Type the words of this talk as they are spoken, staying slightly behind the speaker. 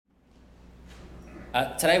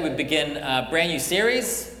Today we begin a brand new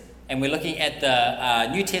series, and we're looking at the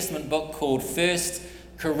New Testament book called 1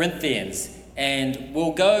 Corinthians. And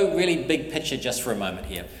we'll go really big picture just for a moment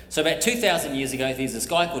here. So about 2,000 years ago, there's this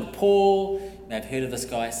guy called Paul. Now, I've heard of this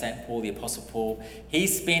guy, St. Paul, the Apostle Paul. He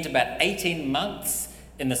spent about 18 months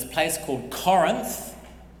in this place called Corinth,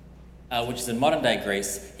 which is in modern-day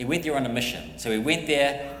Greece. He went there on a mission. So he went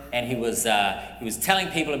there, and he was telling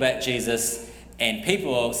people about Jesus, and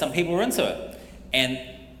some people were into it. And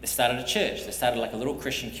they started a church. They started like a little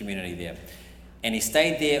Christian community there. And he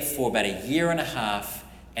stayed there for about a year and a half,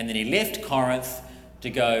 and then he left Corinth to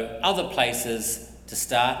go other places to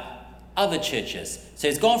start other churches. So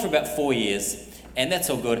he's gone for about 4 years, and that's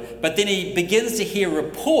all good. But then he begins to hear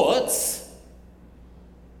reports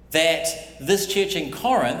that this church in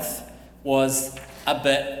Corinth was a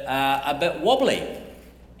bit wobbly.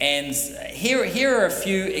 And here are a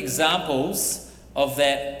few examples of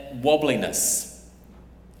that wobbliness.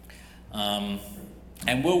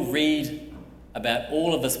 And we'll read about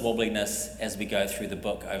all of this wobbliness as we go through the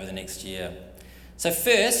book over the next year. So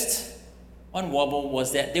first, one wobble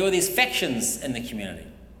was that there were these factions in the community.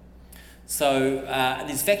 So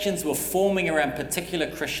these factions were forming around particular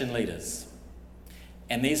Christian leaders.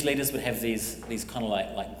 And these leaders would have these kind of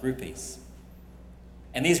like groupies.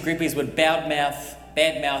 And these groupies would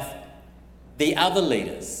badmouth the other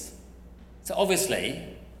leaders. So obviously,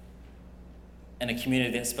 in a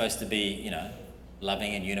community that's supposed to be,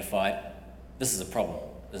 loving and unified, this is a problem.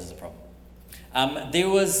 There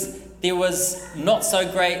was not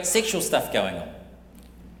so great sexual stuff going on.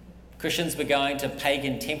 Christians were going to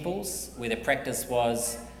pagan temples where the practice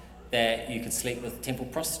was that you could sleep with temple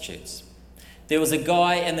prostitutes. There was a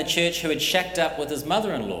guy in the church who had shacked up with his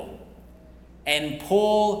mother-in-law. And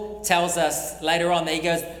Paul tells us later on that he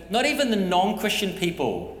goes, not even the non-Christian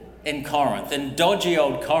people in Corinth, in dodgy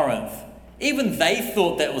old Corinth, even they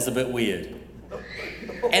thought that was a bit weird.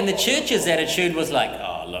 And the church's attitude was like,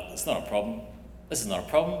 oh, look, it's not a problem. This is not a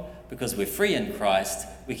problem because we're free in Christ.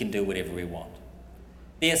 We can do whatever we want.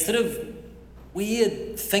 Their sort of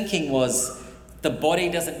weird thinking was the body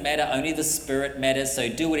doesn't matter, only the spirit matters, so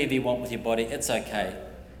do whatever you want with your body. It's okay.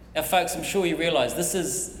 Now, folks, I'm sure you realise this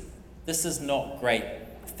is not great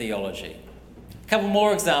theology. A couple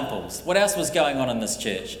more examples. What else was going on in this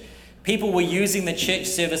church? People were using the church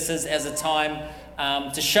services as a time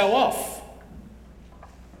to show off.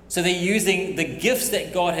 So they're using the gifts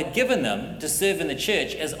that God had given them to serve in the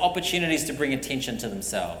church as opportunities to bring attention to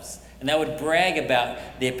themselves. And they would brag about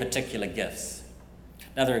their particular gifts.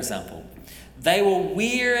 Another example. They were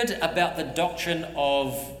weird about the doctrine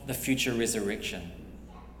of the future resurrection.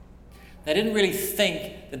 They didn't really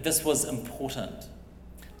think that this was important.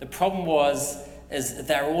 The problem is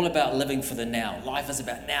they're all about living for the now. Life is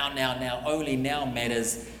about now. Only now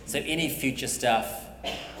matters. So any future stuff,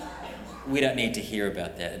 we don't need to hear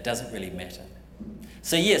about that. It doesn't really matter.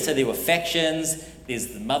 So there were factions. There's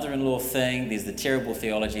the mother-in-law thing. There's the terrible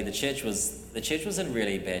theology. The church was in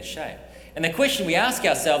really bad shape. And the question we ask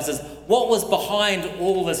ourselves is, what was behind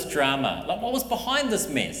all this drama? Like, what was behind this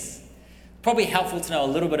mess? Probably helpful to know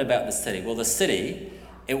a little bit about the city. Well, the city,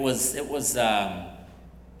 it was.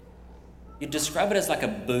 You'd describe it as like a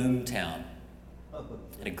boom town.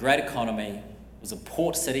 It had a great economy. It was a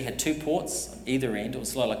port city, had 2 ports on either end. It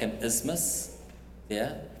was like an isthmus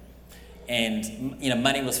there. And,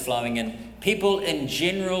 money was flowing in. People in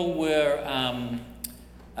general were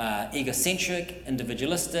egocentric,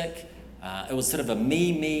 individualistic. It was sort of a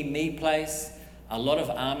me place. A lot of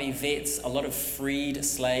army vets, a lot of freed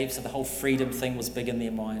slaves. So the whole freedom thing was big in their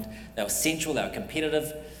mind. They were central, they were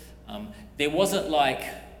competitive. There wasn't like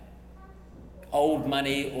old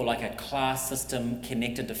money or like a class system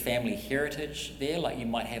connected to family heritage there, like you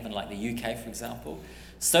might have in like the UK, for example.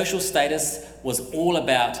 Social status was all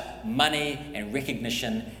about money and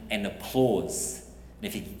recognition and applause. And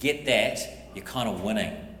if you could get that, you're kind of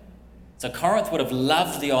winning. So Corinth would have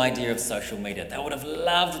loved the idea of social media. They would have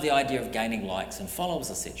loved the idea of gaining likes and followers,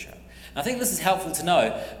 etc. I think this is helpful to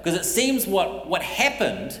know because it seems what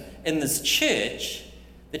happened in this church,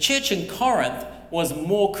 the church in Corinth was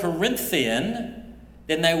more Corinthian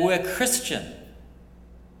than they were Christian.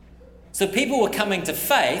 So people were coming to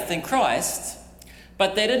faith in Christ,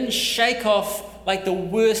 but they didn't shake off like the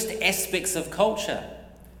worst aspects of culture.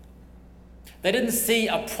 They didn't see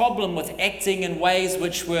a problem with acting in ways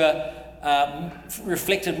which were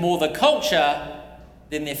reflected more the culture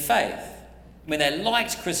than their faith. I mean, they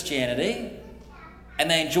liked Christianity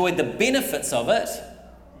and they enjoyed the benefits of it.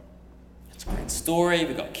 It's a great story,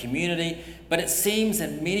 we've got community, but it seems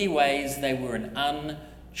in many ways they were an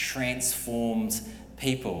untransformed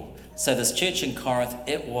people. So this church in Corinth,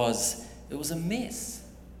 it was it was a mess.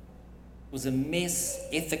 It was a mess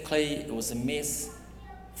ethically, it was a mess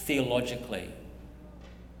theologically.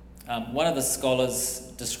 One of the scholars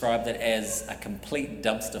described it as a complete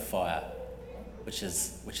dumpster fire, which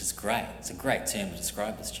is great. It's a great term to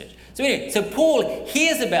describe this church. So anyway, so Paul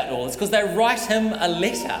hears about all this because they write him a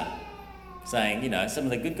letter saying, some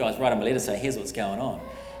of the good guys write him a letter saying, here's what's going on.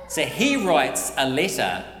 So he writes a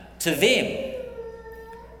letter to them.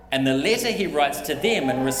 And the letter he writes to them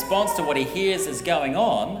in response to what he hears is going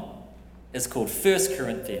on is called 1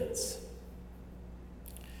 Corinthians.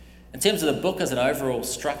 In terms of the book as an overall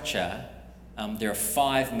structure, there are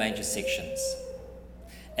 5 major sections.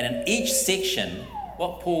 And in each section,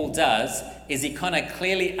 what Paul does is he kind of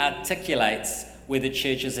clearly articulates where the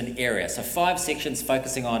church is an area. So 5 sections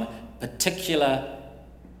focusing on particular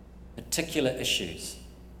issues.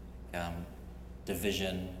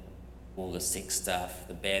 Division, all the sex stuff,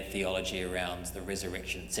 the bad theology around the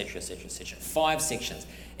resurrection, etc., etc., etc. 5 sections.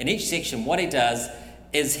 In each section, what he does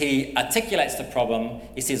is he articulates the problem.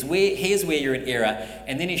 He says, here's where you're in error,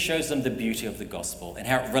 and then he shows them the beauty of the gospel and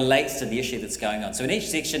how it relates to the issue that's going on. So in each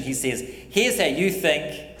section, he says, here's how you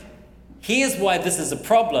think. Here's why this is a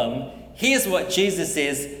problem. Here's what Jesus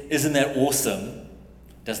says. Isn't that awesome?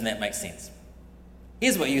 Doesn't that make sense?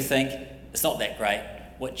 Here's what you think. It's not that great.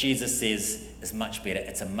 What Jesus says is much better.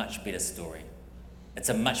 It's a much better story. It's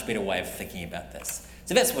a much better way of thinking about this.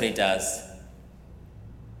 So that's what he does.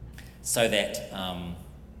 So that,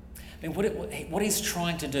 what he's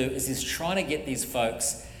trying to do is he's trying to get these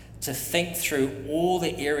folks to think through all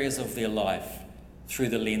the areas of their life through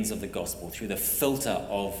the lens of the gospel, through the filter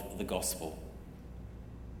of the gospel.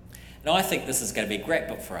 And I think this is going to be a great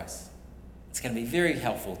book for us. It's going to be very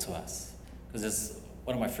helpful to us. Because as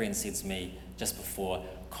one of my friends said to me just before,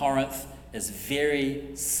 Corinth is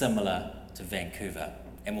very similar to Vancouver.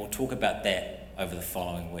 And we'll talk about that over the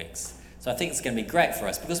following weeks. So I think it's going to be great for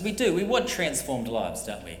us because we want transformed lives,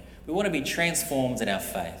 don't we? We want to be transformed in our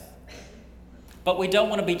faith. But we don't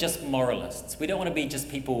want to be just moralists. We don't want to be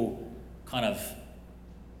just people kind of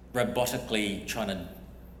robotically trying to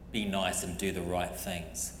be nice and do the right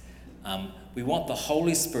things. We want the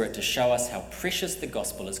Holy Spirit to show us how precious the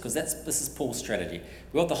gospel is, because this is Paul's strategy.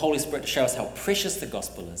 We want the Holy Spirit to show us how precious the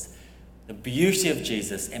gospel is, the beauty of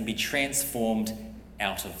Jesus, and be transformed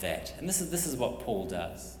out of that. And this is what Paul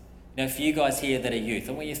does. For you guys here that are youth,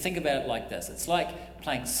 and when you think about it like this, it's like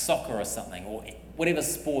playing soccer or something, or whatever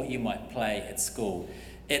sport you might play at school.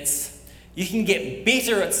 You can get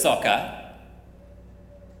better at soccer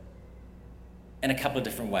in a couple of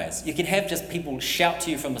different ways. You can have just people shout to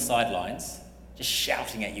you from the sidelines, just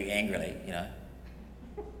shouting at you angrily,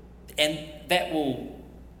 and that will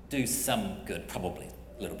do some good, probably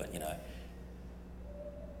a little bit,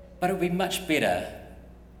 But it would be much better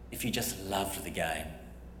if you just loved the game.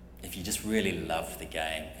 If you just really loved the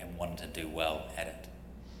game and wanted to do well at it.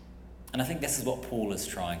 And I think this is what Paul is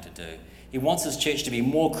trying to do. He wants his church to be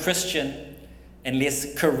more Christian and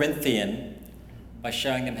less Corinthian by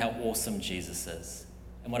showing them how awesome Jesus is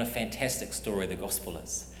and what a fantastic story the gospel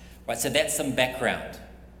is. Right, so that's some background.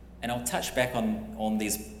 And I'll touch back on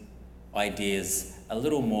these ideas a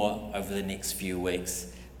little more over the next few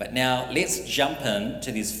weeks. But now let's jump in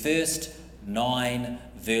to these first 9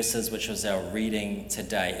 verses, which was our reading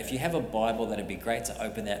today. If you have a Bible, that'd be great to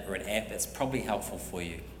open that, or an app. That's probably helpful for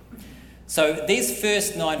you. So these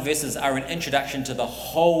first 9 verses are an introduction to the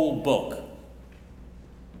whole book.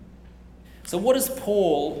 So what is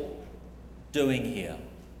Paul doing here?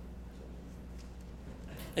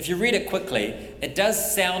 If you read it quickly, it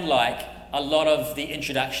does sound like a lot of the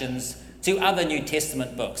introductions to other New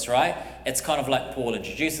Testament books, right? It's kind of like Paul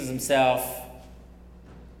introduces himself,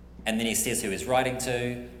 and then he says who he's writing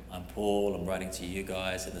to. I'm Paul, I'm writing to you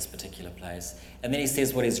guys in this particular place. And then he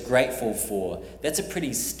says what he's grateful for. That's a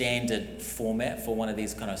pretty standard format for one of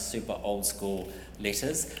these kind of super old school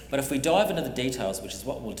letters. But if we dive into the details, which is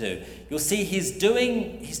what we'll do, you'll see he's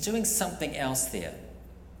doing something else there.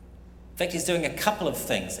 In fact, he's doing a couple of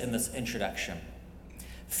things in this introduction.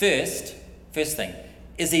 First thing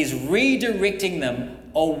is he's redirecting them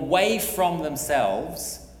away from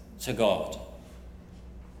themselves to God.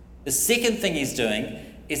 The second thing he's doing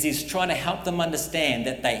is he's trying to help them understand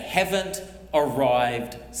that they haven't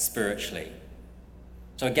arrived spiritually.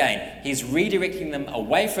 So again, he's redirecting them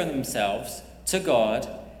away from themselves to God,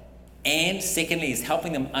 and secondly, he's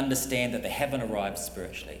helping them understand that they haven't arrived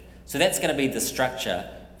spiritually. So that's going to be the structure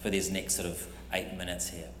for these next sort of 8 minutes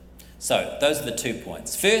here. So those are the 2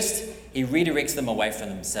 points. First, he redirects them away from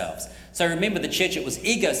themselves. So remember, the church, it was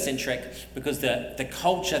egocentric because the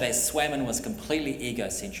culture they swam in was completely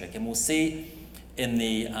egocentric. And we'll see in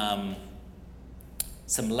the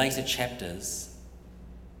some later chapters,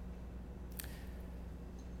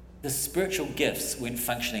 the spiritual gifts weren't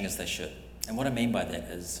functioning as they should. And what I mean by that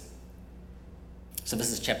is, so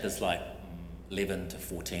this is chapters like 11 to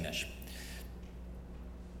 14-ish.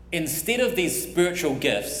 Instead of these spiritual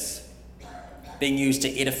gifts being used to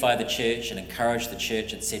edify the church and encourage the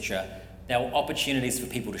church, etc., they were opportunities for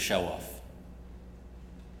people to show off.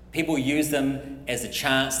 People use them as a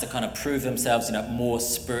chance to kind of prove themselves, more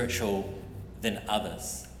spiritual than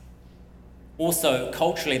others. Also,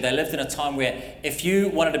 culturally, they lived in a time where if you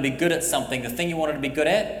wanted to be good at something, the thing you wanted to be good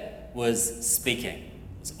at was speaking,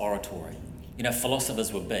 was oratory.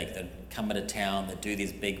 Philosophers were big. They'd come into town, they'd do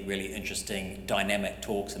these big, really interesting, dynamic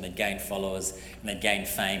talks, and they'd gain followers, and they'd gain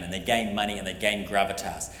fame, and they'd gain money, and they'd gain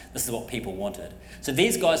gravitas. This is what people wanted. So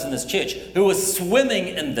these guys in this church, who were swimming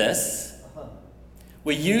in this,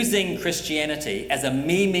 were using Christianity as a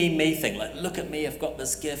me thing. Like, look at me, I've got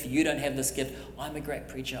this gift, you don't have this gift. I'm a great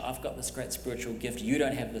preacher, I've got this great spiritual gift, you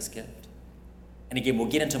don't have this gift. And again, we'll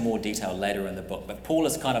get into more detail later in the book, but Paul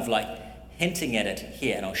is kind of like hinting at it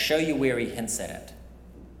here, and I'll show you where he hints at it.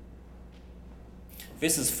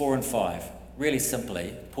 Verses 4 and 5, really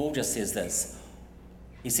simply, Paul just says this.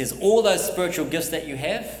 He says, all those spiritual gifts that you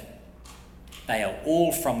have, they are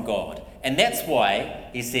all from God. And that's why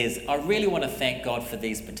he says, I really want to thank God for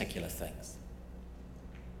these particular things.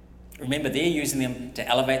 Remember, they're using them to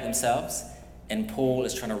elevate themselves, and Paul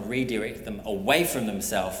is trying to redirect them away from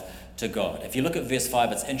themselves to God. If you look at verse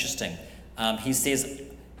 5, it's interesting. He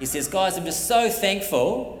says, guys, I'm just so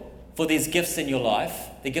thankful for these gifts in your life,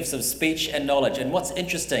 the gifts of speech and knowledge. And what's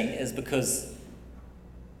interesting is because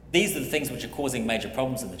these are the things which are causing major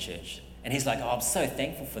problems in the church. And he's like, I'm so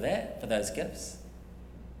thankful for that, for those gifts.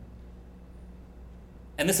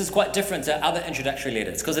 And this is quite different to other introductory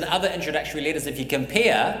letters, because in other introductory letters, if you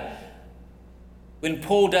compare, when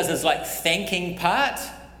Paul does his thanking part,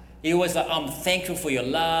 he always I'm thankful for your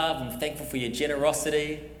love, I'm thankful for your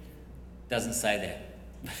generosity. Doesn't say that.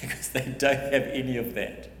 Because they don't have any of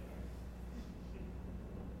that.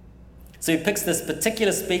 So he picks this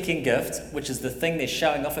particular speaking gift, which is the thing they're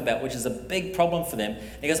showing off about, which is a big problem for them.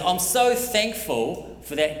 And he goes, I'm so thankful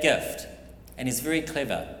for that gift. And he's very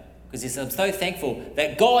clever, because he says, I'm so thankful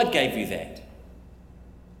that God gave you that.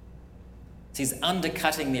 So he's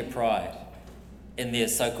undercutting their pride in their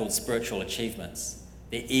so-called spiritual achievements,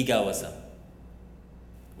 their egoism,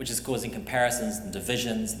 which is causing comparisons and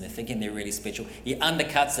divisions, and they're thinking they're really special. He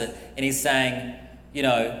undercuts it, and he's saying,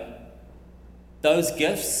 those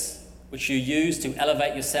gifts which you use to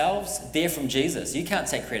elevate yourselves, they're from Jesus. You can't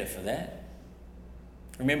take credit for that.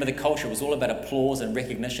 Remember, the culture was all about applause and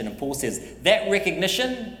recognition, and Paul says, that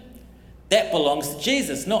recognition, that belongs to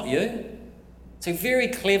Jesus, not you. So very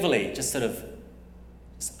cleverly just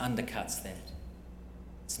undercuts that.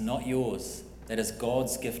 It's not yours. That is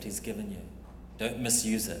God's gift he's given you. Don't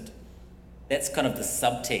misuse it. That's kind of the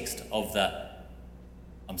subtext of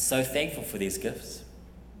I'm so thankful for these gifts.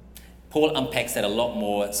 Paul unpacks that a lot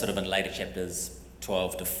more in later chapters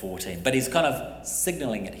 12 to 14, but he's kind of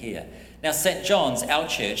signalling it here. Now, St. John's, our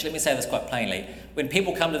church, let me say this quite plainly. When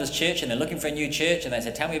people come to this church and they're looking for a new church and they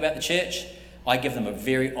say, tell me about the church, I give them a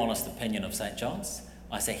very honest opinion of St. John's.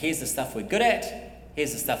 I say, here's the stuff we're good at,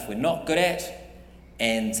 here's the stuff we're not good at,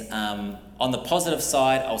 and on the positive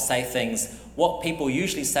side, I'll say things. What people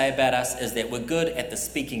usually say about us is that we're good at the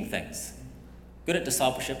speaking things. Good at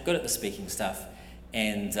discipleship, good at the speaking stuff.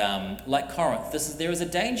 And like Corinth, there is a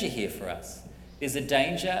danger here for us. There's a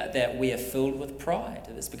danger that we are filled with pride.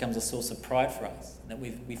 That this becomes a source of pride for us. That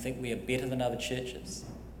we think we are better than other churches.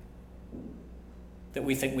 That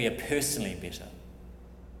we think we are personally better.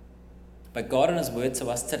 But God in his word to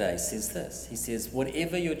us today says this. He says,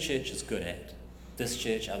 whatever your church is good at, this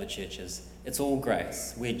church, other churches, it's all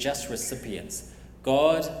grace. We're just recipients.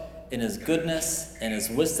 God, in his goodness and his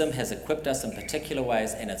wisdom, has equipped us in particular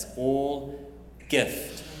ways, and it's all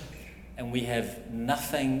gift. And we have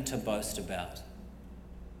nothing to boast about,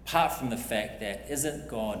 apart from the fact that isn't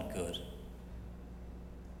God good?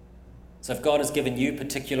 So if God has given you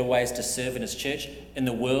particular ways to serve in his church, in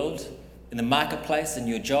the world, in the marketplace, in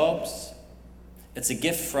your jobs, it's a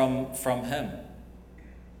gift from him.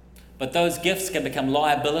 But those gifts can become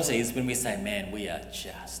liabilities when we say, man, we are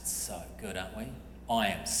just so good, aren't we? I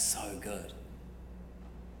am so good.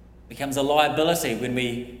 It becomes a liability when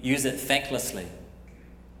we use it thanklessly.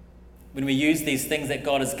 When we use these things that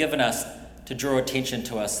God has given us to draw attention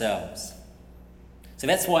to ourselves. So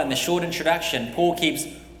that's why in the short introduction, Paul keeps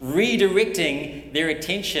redirecting their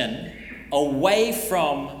attention away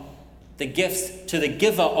from the gifts to the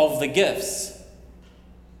giver of the gifts.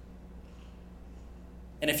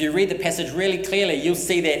 And if you read the passage really clearly, you'll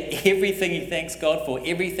see that everything he thanks God for,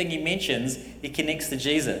 everything he mentions, he connects to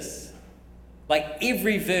Jesus. Like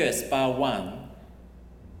every verse bar one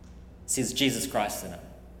says Jesus Christ in it.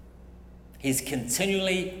 He's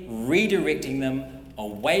continually redirecting them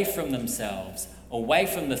away from themselves, away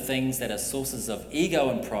from the things that are sources of ego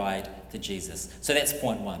and pride, to Jesus. So that's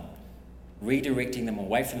point one. Redirecting them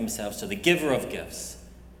away from themselves to the giver of gifts.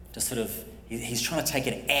 To sort of, he's trying to take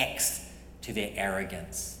an axe to their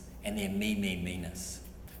arrogance and their me-ness.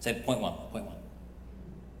 So point one.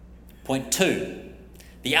 Point two,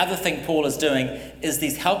 the other thing Paul is doing is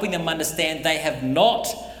he's helping them understand they have not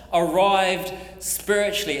arrived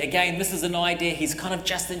spiritually. Again, this is an idea he's kind of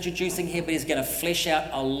just introducing here, but he's going to flesh out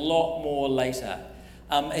a lot more later.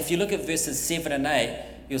 If you look at verses 7 and 8,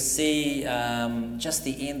 you'll see just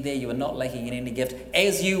the end there, you are not lacking in any gift,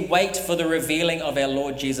 as you wait for the revealing of our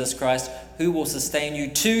Lord Jesus Christ, who will sustain you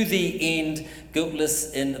to the end,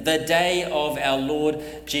 guiltless in the day of our Lord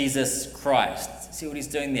Jesus Christ. See what he's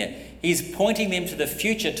doing there? He's pointing them to the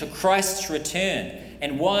future, to Christ's return.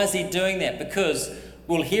 And why is he doing that? Because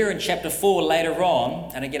we'll hear in chapter 4 later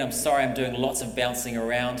on, and again, I'm sorry I'm doing lots of bouncing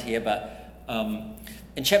around here, but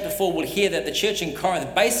in chapter 4 we'll hear that the church in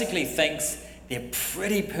Corinth basically thinks they're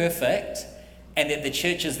pretty perfect and that the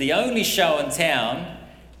church is the only show in town,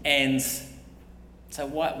 and so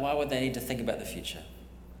why would they need to think about the future?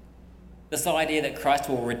 This idea that Christ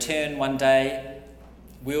will return one day,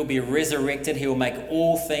 we'll be resurrected, he will make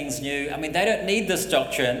all things new. I mean, they don't need this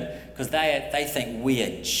doctrine because they think we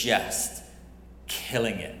are just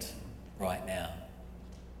killing it right now.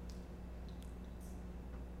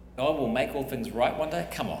 God will make all things right one day?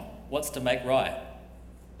 Come on, what's to make right?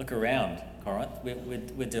 Look around, Corinth.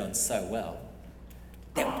 We're doing so well.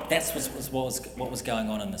 That's what was going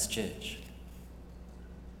on in this church.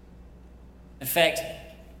 In fact,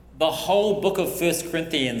 the whole book of 1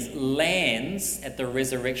 Corinthians lands at the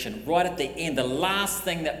resurrection. Right at the end, the last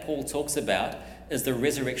thing that Paul talks about is the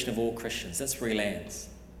resurrection of all Christians. That's where he lands.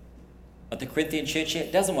 But the Corinthian church here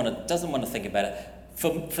doesn't want to think about it.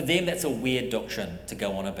 For them, that's a weird doctrine to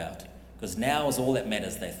go on about, because now is all that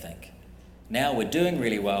matters, they think. Now we're doing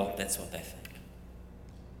really well, that's what they think.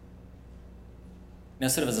 Now,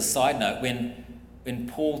 sort of as a side note, when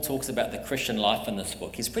Paul talks about the Christian life in this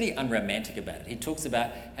book, he's pretty unromantic about it. He talks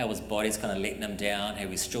about how his body's kind of letting him down, how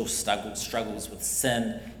he still struggles with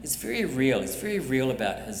sin. It's very real. He's very real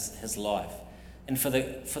about his life. And for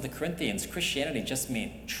the Corinthians, Christianity just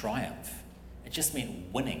meant triumph. It just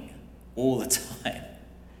meant winning all the time.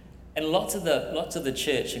 And lots of the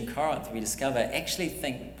church in Corinth, we discover, actually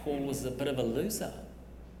think Paul was a bit of a loser,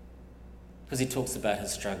 because he talks about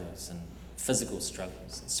his struggles and physical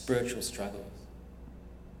struggles and spiritual struggles.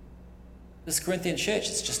 This Corinthian church,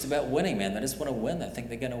 it's just about winning, man. They just want to win. They think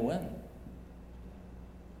they're going to win.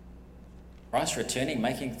 Christ returning,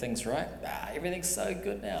 making things right. Everything's so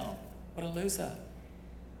good now. What a loser.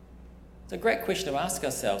 So a great question to ask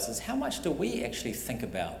ourselves is, how much do we actually think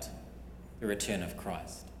about the return of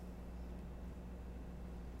Christ?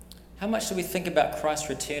 How much do we think about Christ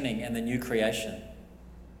returning and the new creation?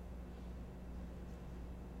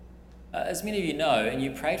 As many of you know, and you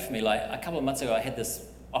prayed for me, like a couple of months ago, I had this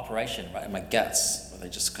operation right in my guts where they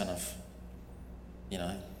just kind of,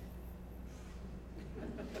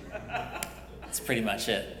 that's pretty much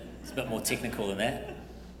it. It's a bit more technical than that.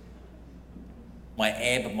 My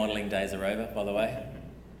ab modelling days are over, by the way.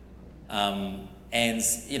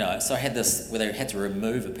 So I had this where they had to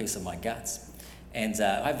remove a piece of my guts. And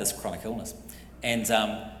I have this chronic illness. And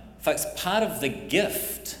folks, part of the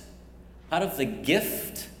gift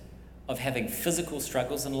of having physical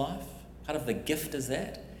struggles in life, part of the gift is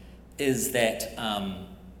that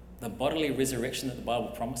the bodily resurrection that the Bible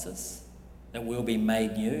promises, that we'll be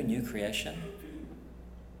made new creation,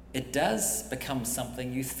 it does become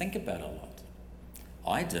something you think about a lot.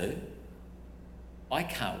 I do. I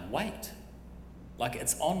can't wait. Like,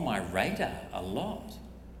 it's on my radar a lot.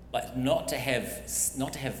 Like, not to have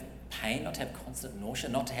pain, not to have constant nausea,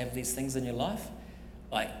 not to have these things in your life.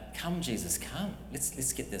 Like, come Jesus, come.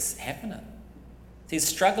 Let's get this happening. See,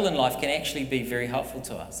 struggle in life can actually be very helpful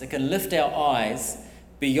to us. It can lift our eyes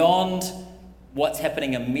beyond what's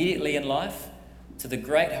happening immediately in life to the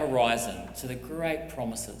great horizon, to the great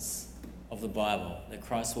promises of the Bible, that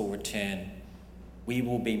Christ will return, we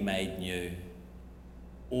will be made new,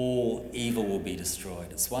 all evil will be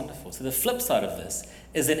destroyed. It's wonderful. So the flip side of this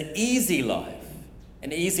is an easy life.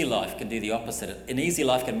 An easy life can do the opposite. An easy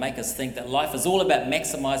life can make us think that life is all about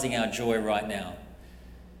maximising our joy right now.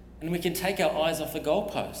 And we can take our eyes off the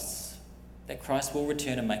goalposts, that Christ will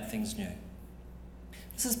return and make things new.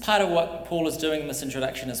 This is part of what Paul is doing in this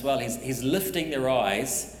introduction as well. He's lifting their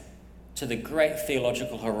eyes to the great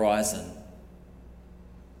theological horizon.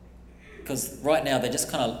 Because right now they're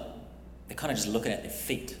kind of just looking at their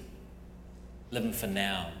feet, living for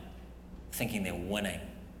now, thinking they're winning.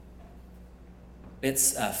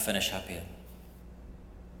 Let's finish up here.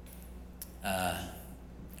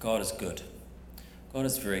 God is good. God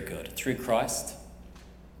is very good. Through Christ,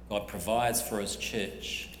 God provides for his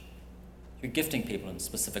church through gifting people in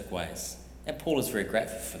specific ways. And Paul is very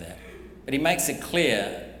grateful for that. But he makes it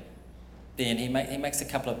clear, then he makes a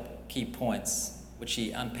couple of key points which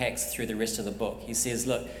he unpacks through the rest of the book. He says,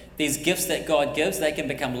 look, these gifts that God gives, they can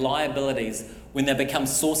become liabilities when they become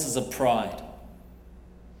sources of pride.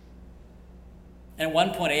 And at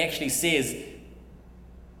one point he actually says,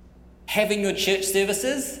 having your church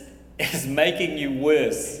services is making you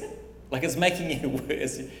worse. Like, it's making you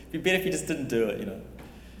worse. It'd be better if you just didn't do it,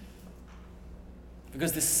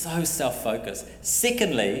 Because they're so self-focused.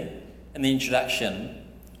 Secondly, in the introduction,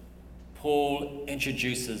 Paul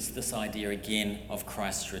introduces this idea again of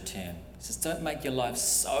Christ's return. He says, don't make your life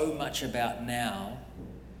so much about now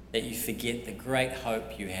that you forget the great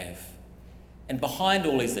hope you have. And behind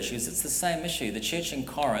all these issues, it's the same issue. The church in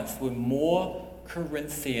Corinth were more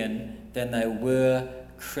Corinthian than they were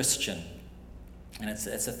Christian. And it's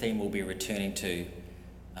a theme we'll be returning to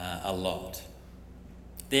a lot.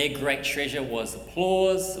 Their great treasure was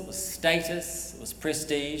applause, it was status, it was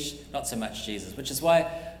prestige, not so much Jesus, which is why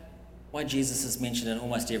Jesus is mentioned in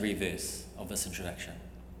almost every verse of this introduction.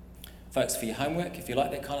 Folks, for your homework, if you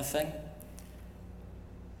like that kind of thing,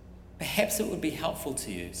 perhaps it would be helpful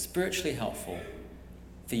to you, spiritually helpful,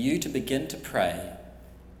 for you to begin to pray.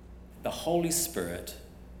 The Holy Spirit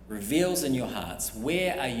reveals in your hearts,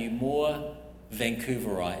 where are you more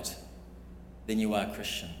Vancouverite than you are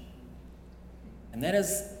Christian? And that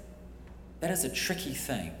is a tricky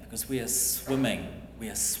thing, because we are swimming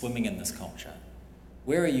in this culture.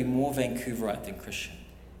 Where are you more Vancouverite than Christian?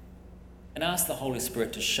 And ask the Holy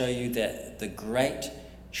Spirit to show you that the great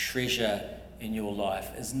treasure in your life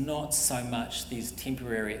is not so much these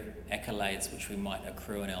temporary accolades which we might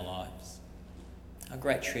accrue in our lives. Our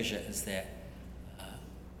great treasure is that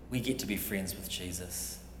we get to be friends with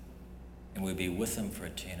Jesus and we'll be with him for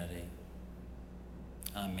eternity.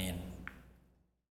 Amen.